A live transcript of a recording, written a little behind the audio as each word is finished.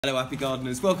Hello happy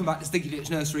gardeners, welcome back to Stinky Ditch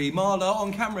Nursery. Marla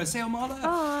on camera, say hi Marla.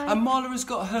 Hi. And Marla has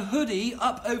got her hoodie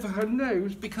up over her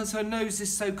nose because her nose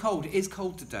is so cold. It is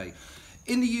cold today.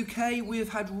 In the UK we have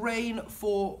had rain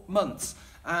for months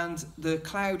and the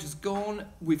cloud has gone.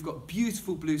 We've got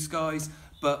beautiful blue skies,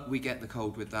 but we get the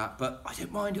cold with that. But I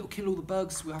don't mind, it'll kill all the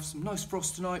bugs. We'll have some nice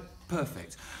frost tonight,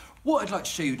 perfect. What I'd like to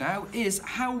show you now is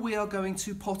how we are going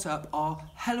to pot up our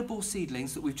hellebore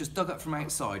seedlings that we've just dug up from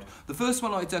outside. The first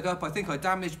one I dug up, I think I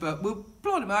damaged, but we'll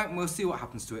plant them out and we'll see what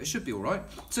happens to it. It should be all right.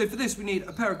 So for this, we need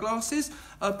a pair of glasses,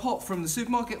 a pot from the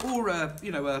supermarket, or a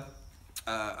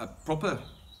proper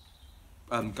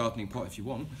gardening pot if you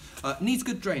want. Needs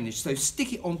good drainage, so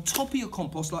stick it on top of your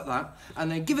compost like that, and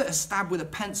then give it a stab with a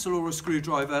pencil or a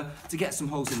screwdriver to get some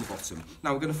holes in the bottom.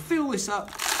 Now we're going to fill this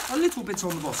up a little bit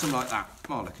on the bottom like that.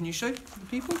 Marla, can you show the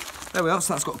people? There we are,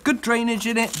 so that's got good drainage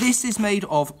in it. This is made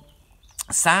of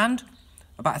sand,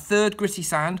 about a third gritty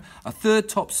sand, a third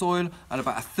topsoil, and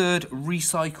about a third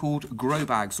recycled grow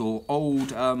bags or old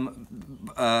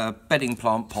bedding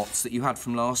plant pots that you had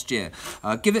from last year.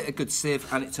 Give it a good sieve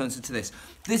and it turns into this.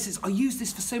 I use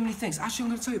this for so many things. Actually, I'm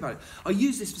going to tell you about it. I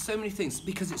use this for so many things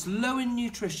because it's low in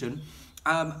nutrition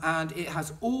and it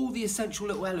has all the essential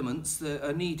little elements that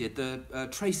are needed, the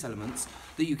trace elements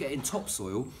that you get in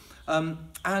topsoil,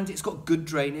 and it's got good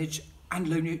drainage and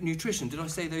low nutrition. Did I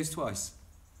say those twice?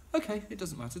 Okay, it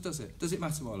doesn't matter, does it? Does it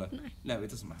matter, Marla? No. No, it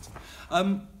doesn't matter.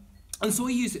 And so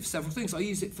I use it for several things. I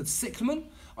use it for the cyclamen,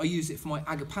 I use it for my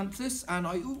agapanthus, and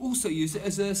I also use it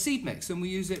as a seed mix, and we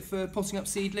use it for potting up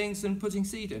seedlings and putting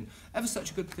seed in. Ever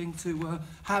such a good thing to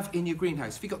have in your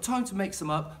greenhouse. If you've got time to make some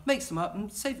up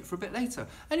and save it for a bit later.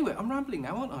 Anyway, I'm rambling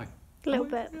now, aren't I? A little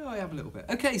bit. Yeah, I have a little bit.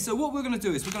 Okay, so what we're going to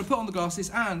do is we're going to put on the glasses,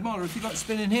 and Marla, if you'd like to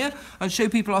spin in here and show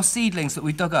people our seedlings that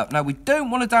we dug up. Now, we don't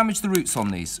want to damage the roots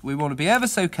on these. We want to be ever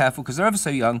so careful because they're ever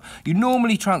so young. You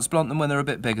normally transplant them when they're a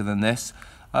bit bigger than this.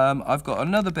 I've got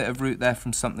another bit of root there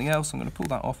from something else. I'm going to pull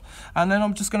that off. And then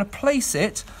I'm just going to place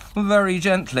it very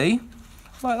gently,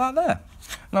 like that there.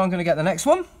 Now I'm going to get the next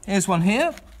one. Here's one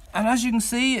here. And as you can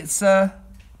see, it's... oh,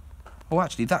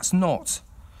 actually, that's not...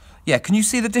 Yeah, can you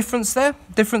see the difference there?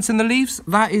 Difference in the leaves?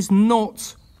 That is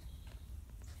not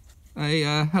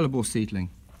a hellebore seedling.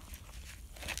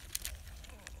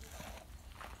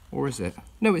 Or is it?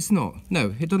 No, it's not.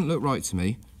 No, it doesn't look right to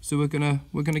me. So we're gonna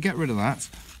get rid of that,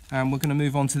 and we're gonna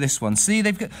move on to this one. See,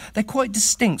 they're quite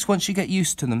distinct once you get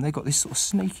used to them. They've got this sort of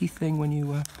snaky thing when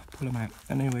you pull them out.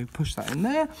 And anyway, push that in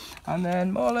there, and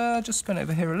then Marla, just spin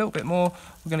over here a little bit more.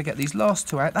 We're gonna get these last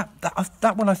two out.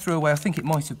 That one I threw away. I think it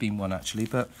might have been one actually,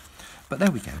 but there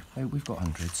we go. We've got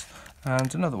hundreds.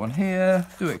 And another one here.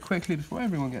 Do it quickly before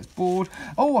everyone gets bored.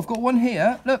 Oh, I've got one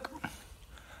here. Look,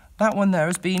 that one there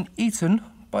has been eaten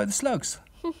by the slugs.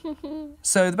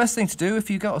 So the best thing to do if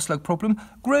you got a slug problem,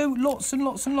 grow lots and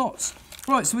lots and lots.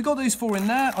 Right, so we got those four in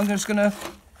there. I'm just going to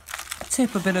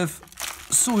tip a bit of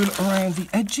soil around the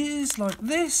edges like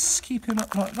this, keeping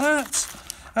up like that.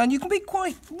 And you can be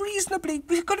quite reasonably,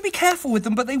 you've got to be careful with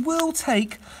them, but they will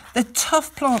take, they're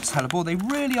tough plants, hellebore. They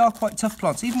really are quite tough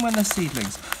plants, even when they're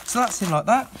seedlings. So that's in like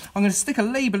that. I'm going to stick a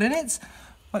label in it,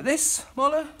 like this,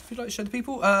 Marla, if you'd like to show the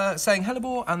people, saying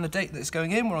hellebore and the date that it's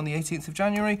going in. We're on the 18th of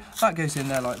January. That goes in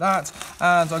there like that.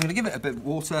 And I'm going to give it a bit of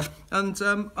water, and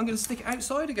I'm going to stick it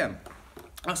outside again.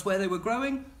 That's where they were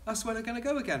growing. That's where they're going to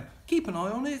go again. Keep an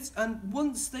eye on it, and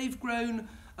once they've grown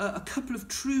a couple of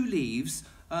true leaves,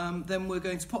 then we're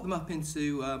going to pop them up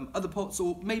into other pots,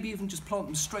 or maybe even just plant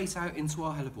them straight out into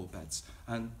our hellebore beds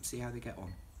and see how they get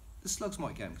on. The slugs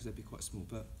might get them because they'd be quite small,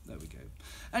 but there we go.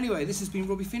 Anyway, this has been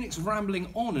Robbie Phoenix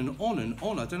rambling on and on and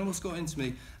on. I don't know what's got into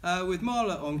me. With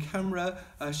Marla on camera,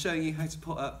 showing you how to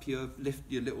pot up your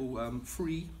little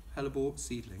free hellebore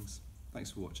seedlings.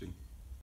 Thanks for watching.